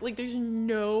can't have, like, there's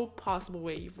no possible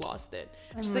way you've lost it.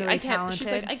 She's really like, I can't. Talented. She's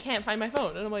like, I can't find my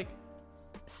phone. And I'm like,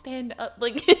 stand up.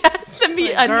 Like, it has to be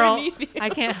like, underneath girl, you. I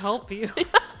can't help you.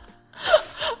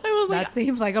 I was like, that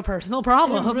seems like a personal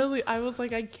problem. Really, I was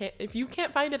like, I can't. If you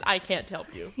can't find it, I can't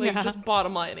help you. Like, just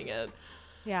bottom lining it.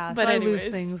 Yeah, but so anyways. I lose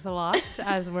things a lot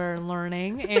as we're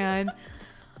learning, and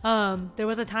there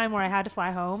was a time where I had to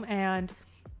fly home, and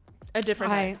a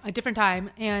different time,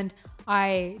 and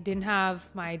I didn't have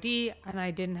my ID, and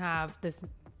I didn't have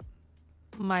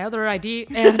my other ID,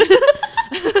 and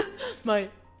my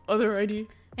other ID,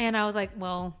 and I was like,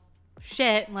 well,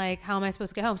 shit, like, how am I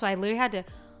supposed to get home? So I literally had to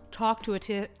talk to a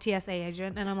TSA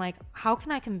agent, and I'm like, how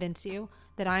can I convince you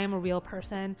that I am a real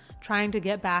person trying to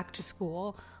get back to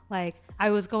school? Like,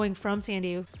 I was going from San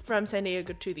Diego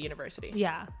to the university.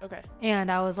 Yeah. Okay. And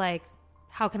I was like,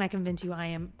 how can I convince you I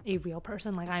am a real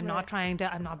person? Like, I'm not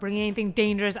bringing anything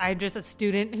dangerous. I'm just a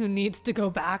student who needs to go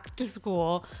back to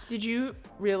school. Did you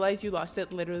realize you lost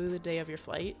it literally the day of your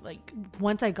flight? Like,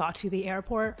 once I got to the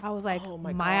airport, I was like,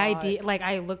 my God. ID, like,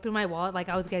 I looked through my wallet, like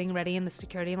I was getting ready in the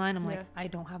security line. I'm like, I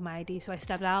don't have my ID. So I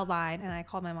stepped out of line and I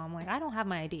called my mom, like, I don't have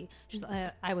my ID.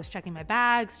 I was checking my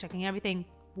bags, checking everything,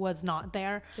 was not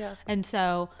there. Yeah. And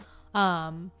so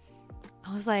I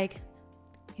was like,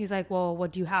 he's like, well,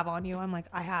 what do you have on you? I'm like,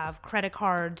 I have credit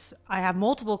cards. I have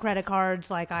multiple credit cards.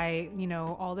 Like,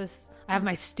 all this, I have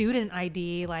my student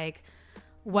ID, like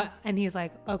what? And he's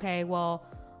like, okay, well,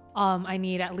 I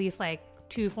need at least like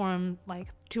 2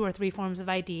 or 3 forms of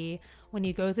ID. When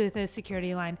you go through the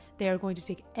security line, they're going to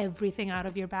take everything out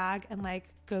of your bag and like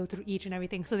go through each and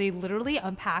everything. So they literally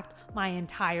unpacked my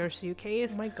entire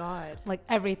suitcase. Oh my God. Like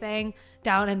everything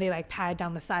down, and they like patted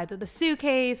down the sides of the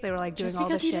suitcase. They were like doing all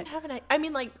this shit. Just because you didn't have I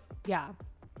mean, like, yeah,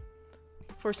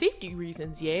 for safety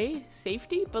reasons, yay,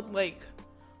 safety, but like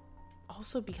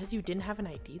also because you didn't have an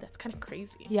ID, that's kind of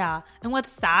crazy. Yeah. And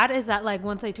what's sad is that like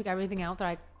once they took everything out, they're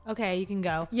like, okay, you can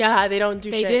go. Yeah, they don't do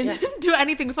shit. They didn't do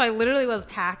anything. So I literally was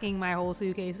packing my whole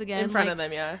suitcase again. In front of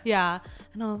them, yeah. Yeah.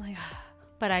 And I was like,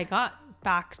 but I got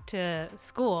back to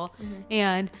school,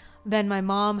 and then my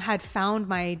mom had found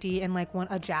my ID in like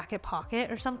a jacket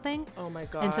pocket or something. Oh my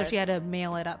God. And so she had to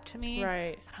mail it up to me.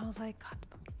 Right. And I was like, God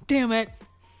damn it.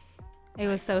 It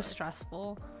was so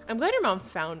stressful. I'm glad your mom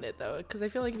found it though, because I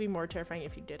feel like it'd be more terrifying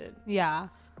if you didn't. Yeah.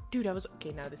 Dude, now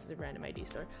this is a random ID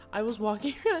story. I was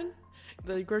walking around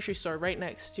the grocery store right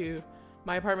next to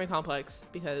my apartment complex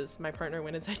because my partner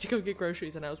went inside to go get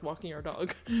groceries and I was walking our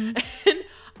dog. And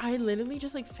I literally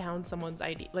just like found someone's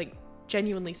ID, like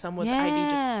genuinely someone's ID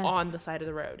just on the side of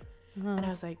the road. And I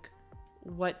was like,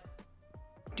 what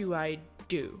do I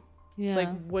do? Yeah.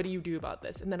 Like, what do you do about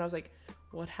this? And then I was like,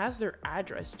 what has their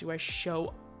address? Do I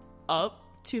show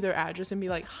up to their address and be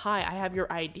like, hi, I have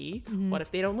your ID? What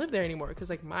if they don't live there anymore? Because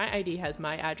like my ID has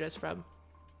my address from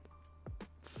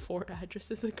 4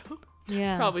 addresses ago.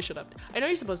 Yeah. Probably should update. I know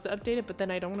you're supposed to update it, but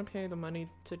then I don't want to pay the money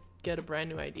to get a brand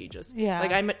new ID. Just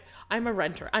like I'm a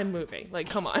renter. I'm moving. Like,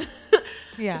 come on.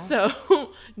 Yeah.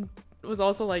 So was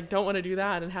also like, don't want to do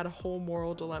that, and had a whole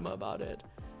moral dilemma about it.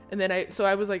 And then I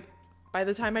was like, by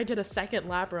the time I did a second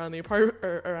lap around the apartment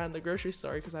or around the grocery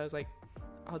store, because I was like,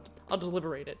 I'll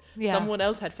deliberate it. Yeah. Someone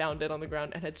else had found it on the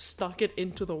ground and had stuck it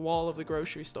into the wall of the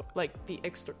grocery store, like the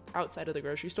extra outside of the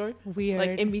grocery store. Weird.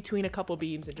 Like in between a couple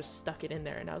beams, and just stuck it in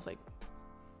there. And I was like,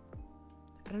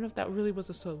 I don't know if that really was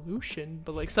a solution,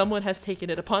 but like someone has taken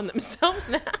it upon themselves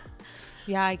now.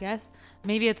 Yeah, I guess.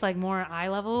 Maybe it's like more eye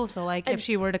level. So like if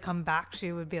she were to come back,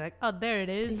 she would be like, oh, there it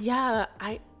is. Yeah,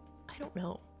 I don't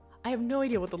know. I have no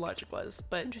idea what the logic was,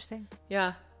 but interesting.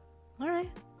 Yeah. All right.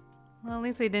 Well, at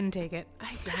least they didn't take it.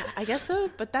 I guess so,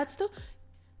 but that's still...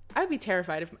 I would be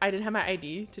terrified if I didn't have my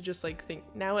ID to just, like, think...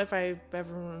 Now, if I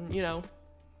ever,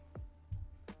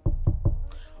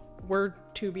 were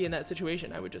to be in that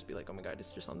situation, I would just be like, oh my God, it's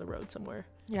just on the road somewhere.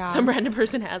 Yeah. Some random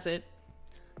person has it.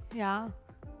 Yeah.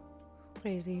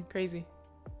 Crazy.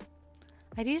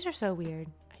 IDs are so weird.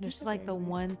 It's like the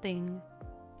one thing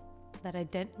that I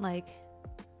didn't, like,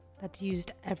 that's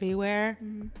used everywhere.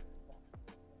 Mm-hmm.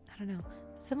 I don't know.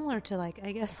 Similar to like,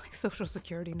 I guess like social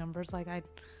security numbers. Like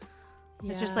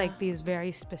it's just like these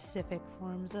very specific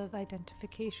forms of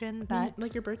identification that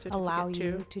like your birth certificate allow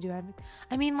you to do everything.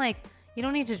 I mean, like you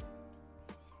don't need to.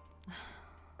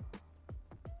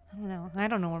 I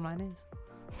don't know where mine is.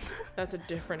 That's a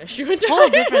different issue entirely. Whole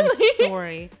different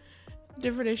story.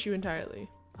 Different issue entirely.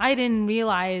 I didn't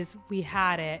realize we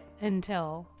had it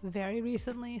until very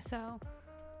recently. So.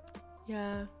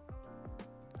 Yeah.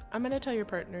 I'm going to tell your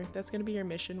partner that's going to be your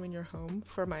mission when you're home,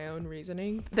 for my own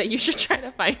reasoning, that you should try to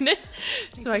find it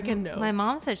so I can know. My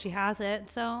mom said she has it,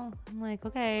 so I'm like,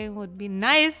 okay, would be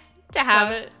nice to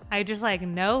have it. I just like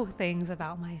know things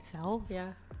about myself.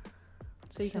 Yeah.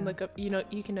 So you can look up,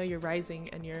 you can know your rising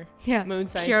and your moon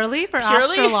sign. Purely for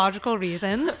astrological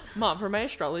reasons. Mom, for my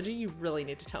astrology, you really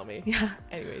need to tell me. Yeah.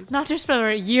 Anyways. Not just for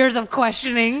years of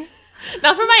questioning.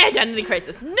 Not for my identity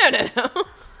crisis. No.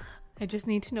 I just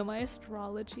need to know my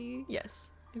astrology. Yes,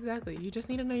 exactly. You just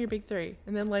need to know your big three,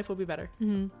 and then life will be better.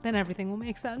 Mm-hmm. Then everything will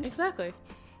make sense. Exactly.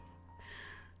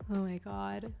 Oh my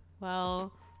God.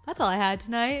 Well, that's all I had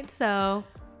tonight. So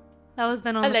that was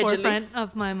been on Allegedly. the forefront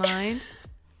of my mind.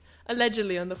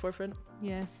 Allegedly on the forefront.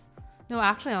 Yes. No,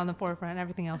 actually on the forefront.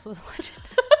 Everything else was alleged.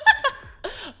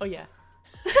 Oh, yeah.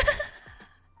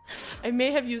 I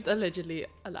may have used allegedly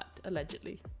a lot.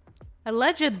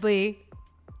 Allegedly,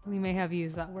 we may have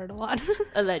used that word a lot.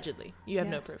 Allegedly. You have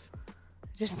no proof.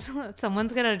 Just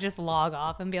someone's gonna just log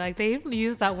off and be like, they've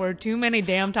used that word too many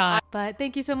damn times. But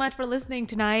thank you so much for listening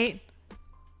tonight.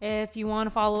 If you want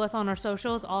to follow us on our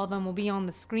socials, all of them will be on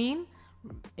the screen.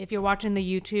 If you're watching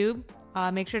the YouTube,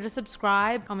 make sure to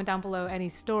subscribe. Comment down below any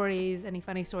stories, any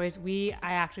funny stories. I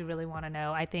actually really want to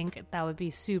know. I think that would be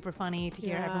super funny to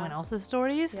hear everyone else's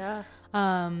stories. Yeah.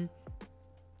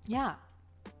 Yeah.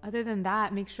 Other than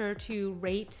that, make sure to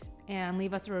rate and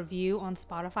leave us a review on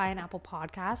Spotify and Apple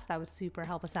Podcasts. That would super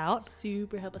help us out.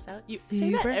 Super help us out. You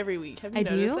say that every week. Have you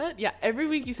noticed that? Yeah, every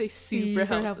week you say super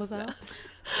help us out.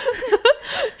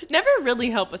 Never really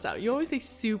help us out. You always say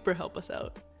super help us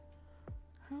out.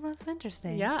 Oh, that's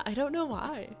interesting. Yeah, I don't know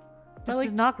why. But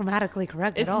it's not grammatically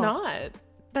correct at all. It's not.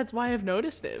 That's why I've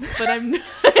noticed it. But I've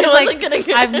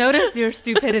noticed your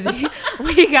stupidity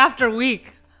week after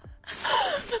week.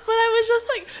 But I was just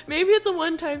like, maybe it's a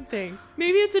one-time thing.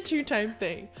 Maybe it's a two-time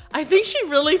thing. I think she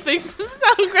really thinks this is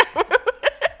how grammar works.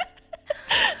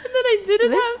 And then I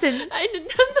didn't know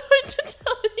what to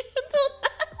tell you until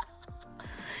now.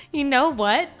 You know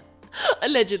what?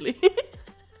 Allegedly.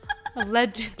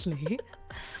 Allegedly.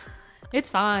 It's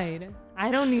fine.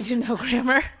 I don't need to know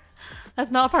grammar.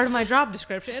 That's not part of my job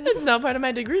description. It's not part of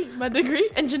my degree. My degree,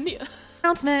 engineer.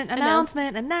 Announcement.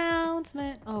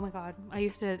 Oh my God. I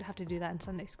used to have to do that in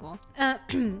Sunday school.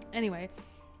 Anyway.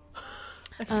 I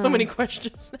have so many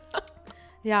questions now.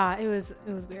 Yeah, it was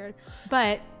weird.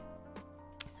 But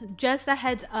just a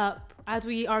heads up, as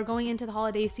we are going into the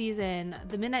holiday season,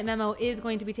 the Midnight Memo is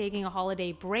going to be taking a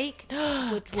holiday break,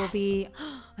 which will be,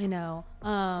 I know,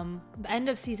 the end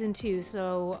of season 2.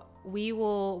 So we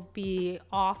will be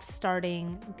off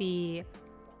starting the...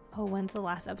 Oh, when's the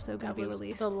last episode going to be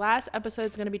released? The last episode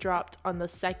is going to be dropped on the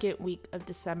second week of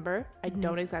December. I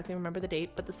don't exactly remember the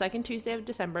date, but the second Tuesday of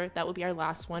December, that will be our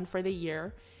last one for the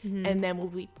year. And then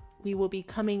we will be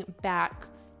coming back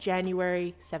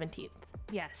January 17th.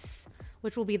 Yes,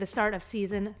 which will be the start of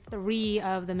season 3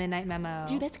 of the Midnight Memo.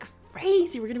 Dude, that's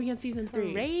crazy. We're going to be on season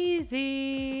 3.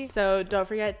 Crazy. So don't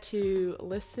forget to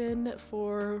listen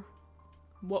for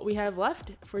what we have left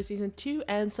for season 2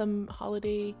 and some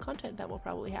holiday content that we'll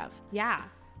probably have. Yeah,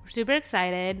 we're super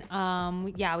excited.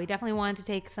 We definitely wanted to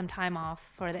take some time off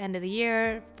for the end of the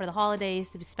year, for the holidays,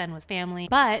 to spend with family.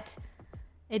 But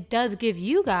it does give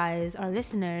you guys, our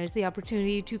listeners, the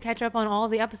opportunity to catch up on all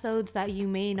the episodes that you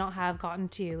may not have gotten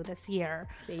to this year.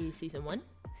 Say season 1.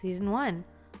 Season 1.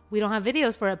 We don't have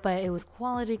videos for it, but it was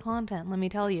quality content, let me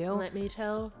tell you. Let me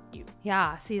tell you.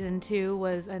 Yeah, season 2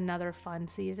 was another fun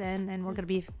season, and we're going to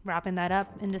be wrapping that up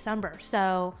in December.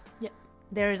 So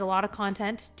there is a lot of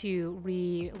content to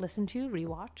re-listen to,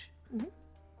 rewatch.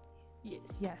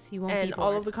 Yes, you won't be bored. And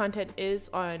all of the content is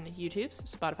on YouTube,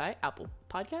 Spotify, Apple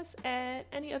Podcasts, and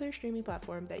any other streaming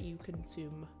platform that you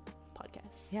consume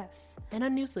podcasts. Yes. And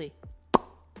on Newsly.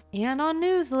 And on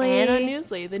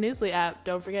Newsly. The Newsly app.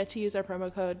 Don't forget to use our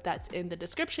promo code that's in the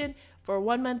description for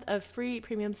 1 month of free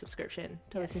premium subscription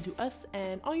to listen to us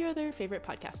and all your other favorite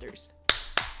podcasters.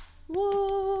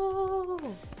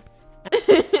 Whoa!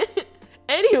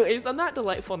 Anyways, on that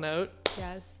delightful note.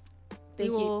 Yes. We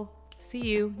will see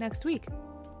you next week.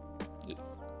 Yes.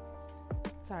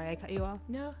 Sorry, I cut you off.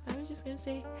 No, I was just going to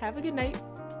say, have a good night.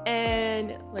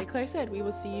 And like Claire said, we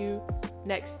will see you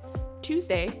next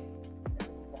Tuesday.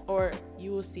 Or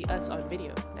you will see us on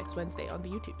video next Wednesday on the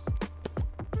YouTubes.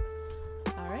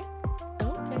 All right.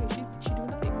 Okay. She doing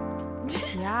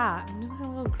nothing. Yeah. I'm doing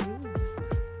a little cruise.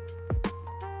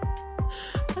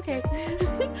 Okay.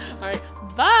 All right.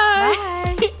 Bye. Bye.